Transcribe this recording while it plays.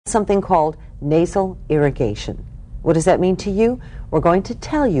something called nasal irrigation. What does that mean to you? We're going to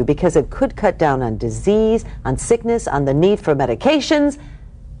tell you, because it could cut down on disease, on sickness, on the need for medications.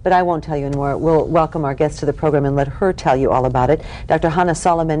 But I won't tell you anymore. We'll welcome our guest to the program and let her tell you all about it. Dr. Hana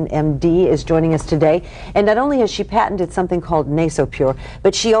Solomon, MD, is joining us today. And not only has she patented something called NasoPure,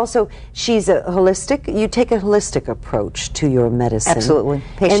 but she's a holistic, you take a holistic approach to your medicine. Absolutely.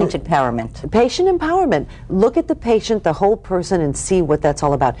 Patient empowerment. Patient empowerment. Look at the patient, the whole person, and see what that's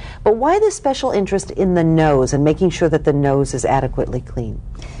all about. But why the special interest in the nose and making sure that the nose is adequately clean?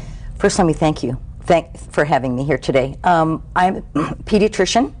 First, let me thank you. For having me here today. I'm a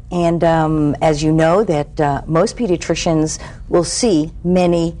pediatrician, and as you know, that most pediatricians will see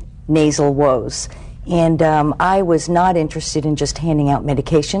many nasal woes. And I was not interested in just handing out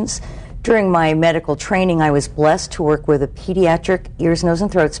medications. During my medical training, I was blessed to work with a pediatric ears, nose, and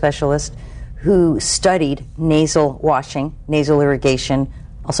throat specialist who studied nasal washing, nasal irrigation,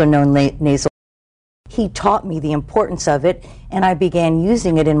 also known nasal. He taught me the importance of it, and I began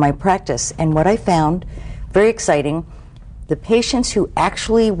using it in my practice. And what I found, very exciting, the patients who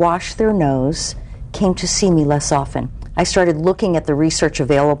actually washed their nose came to see me less often. I started looking at the research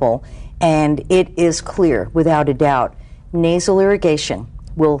available, and it is clear, without a doubt, nasal irrigation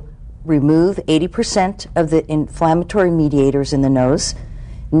will remove 80% of the inflammatory mediators in the nose.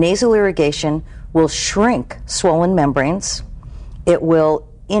 Nasal irrigation will shrink swollen membranes. It will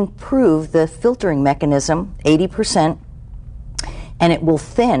improve the filtering mechanism 80%, and it will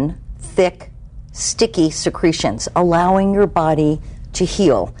thin thick, sticky secretions, allowing your body to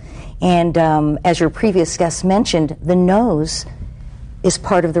heal. And as your previous guest mentioned, the nose is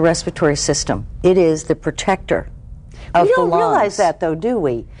part of the respiratory system. It is the protector of the lungs. We don't realize that, though, do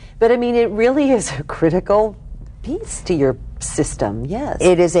we? But I mean, it really is a critical piece to your system. Yes,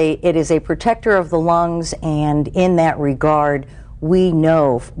 it is a protector of the lungs, and in that regard, we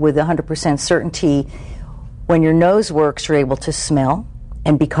know with 100% certainty when your nose works, you're able to smell.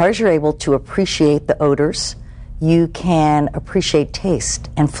 And because you're able to appreciate the odors, you can appreciate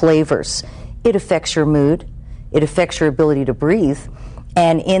taste and flavors. It affects your mood. It affects your ability to breathe.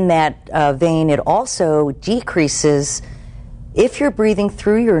 And in that vein, it also decreases, if you're breathing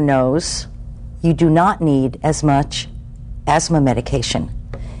through your nose, you do not need as much asthma medication.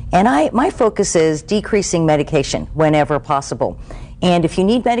 And my focus is decreasing medication whenever possible. And if you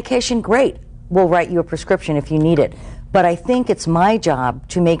need medication, great. We'll write you a prescription if you need it. But I think it's my job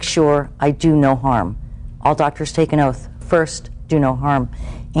to make sure I do no harm. All doctors take an oath. First, do no harm.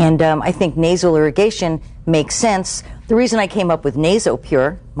 And I think nasal irrigation makes sense. The reason I came up with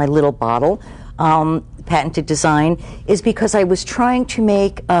NasoPure, my little bottle, patented design, is because I was trying to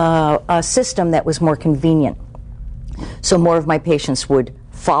make a system that was more convenient. So more of my patients would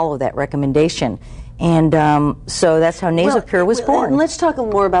follow that recommendation. And so that's how NasoPure was born. Let's talk a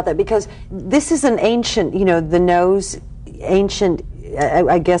little more about that, because this is an ancient, the nose, ancient,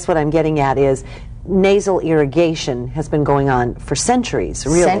 I guess what I'm getting at is nasal irrigation has been going on for centuries,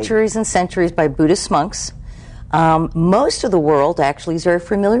 really. Centuries and centuries by Buddhist monks. Most of the world actually is very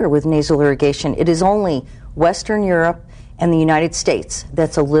familiar with nasal irrigation. It is only Western Europe and the United States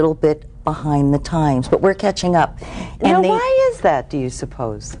that's a little bit behind the times, but we're catching up. And now, why is that, do you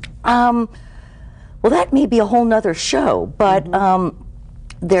suppose? Well, that may be a whole nother show, but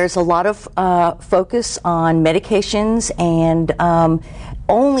there's a lot of focus on medications, and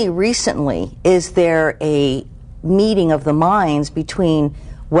only recently is there a meeting of the minds between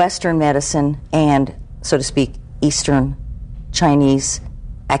Western medicine and, so to speak, Eastern, Chinese,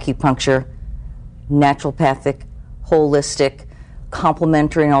 acupuncture, naturopathic, holistic,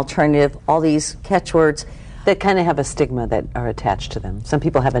 complementary and alternative, all these catchwords that kind of have a stigma that are attached to them. Some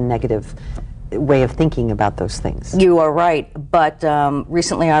people have a negative way of thinking about those things. You are right, but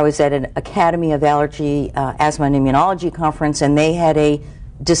recently I was at an Academy of Allergy, Asthma and Immunology conference, and they had a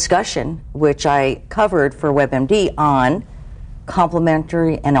discussion, which I covered for WebMD, on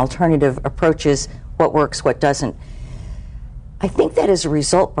complementary and alternative approaches, what works, what doesn't. I think that is a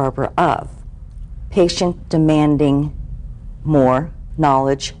result, Barbara, of patient demanding more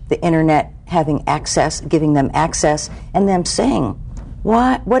knowledge, the internet having access, giving them access, and them saying,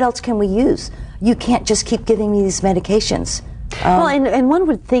 what else can we use? You can't just keep giving me these medications. Well, and one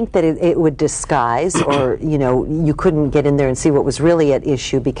would think that it would disguise, or you couldn't get in there and see what was really at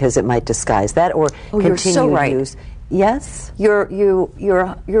issue because it might disguise that, or continue you're so right. use. Yes, you're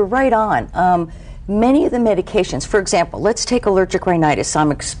right on. Many of the medications, for example, let's take allergic rhinitis.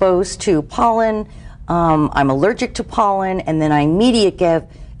 I'm exposed to pollen. I'm allergic to pollen, and then I immediately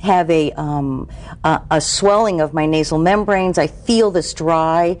have a swelling of my nasal membranes. I feel this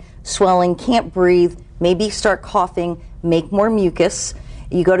dry swelling, can't breathe, maybe start coughing, make more mucus,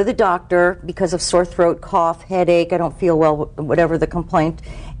 You go to the doctor because of sore throat, cough, headache, I don't feel well, whatever the complaint,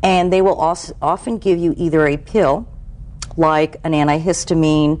 and they will also often give you either a pill, like an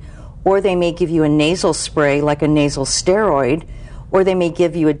antihistamine, or they may give you a nasal spray, like a nasal steroid, or they may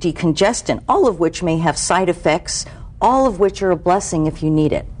give you a decongestant, all of which may have side effects, all of which are a blessing if you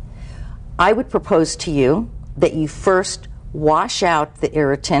need it. I would propose to you that you first wash out the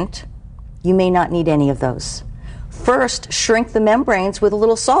irritant. You may not need any of those. First, shrink the membranes with a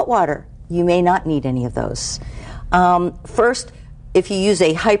little salt water. You may not need any of those. First, if you use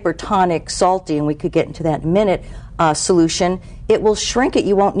a hypertonic, salty, and we could get into that in a minute, solution, it will shrink it.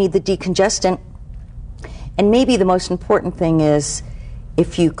 You won't need the decongestant. And maybe the most important thing is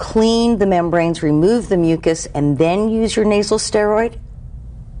if you clean the membranes, remove the mucus, and then use your nasal steroid,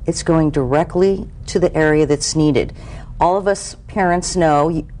 it's going directly to the area that's needed. All of us parents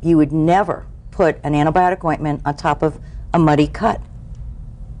know you would never put an antibiotic ointment on top of a muddy cut.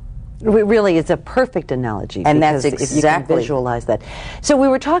 Really, it's a perfect analogy. And that's because exactly. If you can visualize that. So we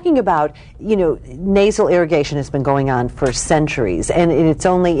were talking about, nasal irrigation has been going on for centuries, and it's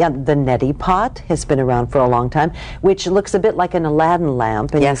only the neti pot has been around for a long time, which looks a bit like an Aladdin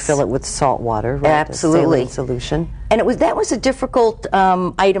lamp, and yes. you fill it with salt water, right? Absolutely. A saline solution. And that was a difficult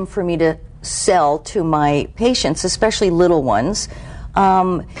item for me to sell to my patients, especially little ones.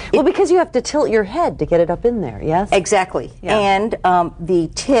 Because you have to tilt your head to get it up in there, yes? Exactly. Yeah. And the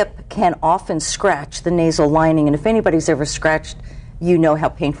tip can often scratch the nasal lining, and if anybody's ever scratched, you know how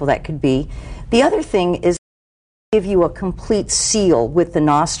painful that could be. The other thing is give you a complete seal with the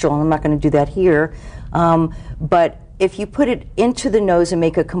nostril, and I'm not going to do that here, but if you put it into the nose and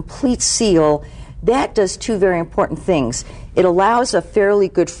make a complete seal, that does two very important things. It allows a fairly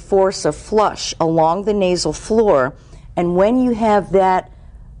good force of flush along the nasal floor. And when you have that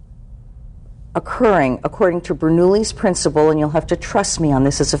occurring, according to Bernoulli's principle, and you'll have to trust me on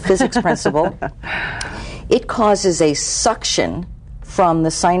this as a physics principle, it causes a suction from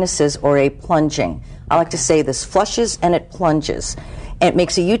the sinuses or a plunging. I like to say this flushes and it plunges. And it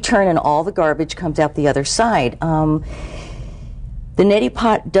makes a U-turn and all the garbage comes out the other side. The neti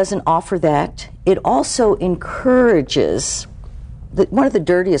pot doesn't offer that. It also encourages, one of the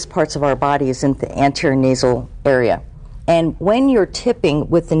dirtiest parts of our body is in the anterior nasal area. And when you're tipping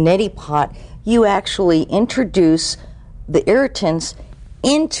with the neti pot, you actually introduce the irritants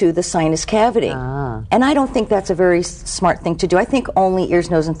into the sinus cavity. And I don't think that's a very smart thing to do. I think only ears,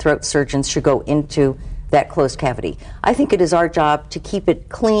 nose, and throat surgeons should go into that closed cavity. I think it is our job to keep it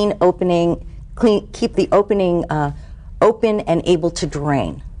clean, keep the opening open and able to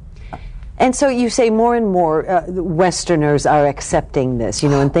drain. And so you say more and more Westerners are accepting this,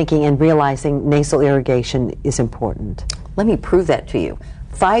 and thinking and realizing nasal irrigation is important. Let me prove that to you.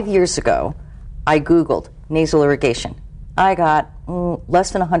 5 years ago, I Googled nasal irrigation. I got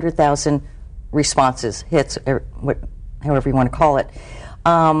less than 100,000 responses, hits, however you want to call it.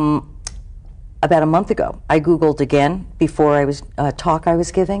 About a month ago, I Googled again before I was talk I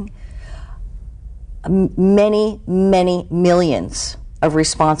was giving. Many, many millions of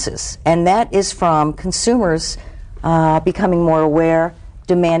responses, and that is from consumers becoming more aware,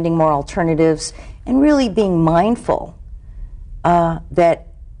 demanding more alternatives, and really being mindful that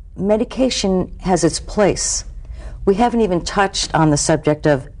medication has its place. We haven't even touched on the subject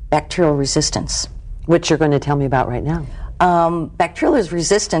of bacterial resistance, which you're going to tell me about right now. Bacterial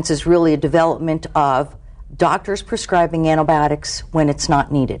resistance is really a development of doctors prescribing antibiotics when it's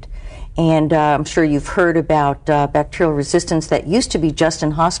not needed. And I'm sure you've heard about bacterial resistance that used to be just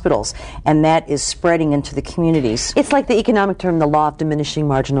in hospitals, and that is spreading into the communities. It's like the economic term, the law of diminishing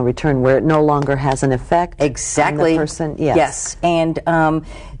marginal return, where it no longer has an effect exactly. on the person. Yes. Yes, and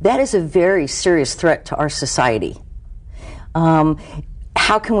that is a very serious threat to our society.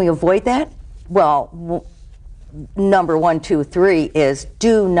 How can we avoid that? Well, number 1, 2, 3 is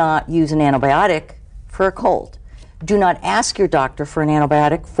do not use an antibiotic for a cold. Do not ask your doctor for an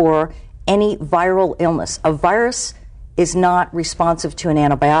antibiotic for any viral illness. A virus is not responsive to an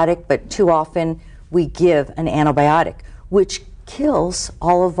antibiotic, but too often we give an antibiotic, which kills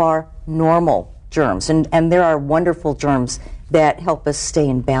all of our normal germs. And there are wonderful germs that help us stay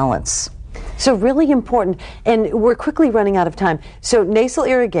in balance. So really important, and we're quickly running out of time. So nasal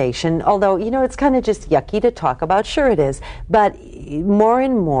irrigation, although, it's kind of just yucky to talk about, sure it is, but more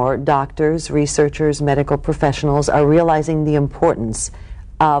and more doctors, researchers, medical professionals are realizing the importance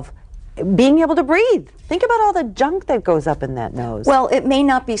of being able to breathe. Think about all the junk that goes up in that nose. Well, it may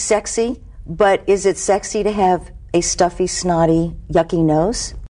not be sexy, but is it sexy to have a stuffy, snotty, yucky nose?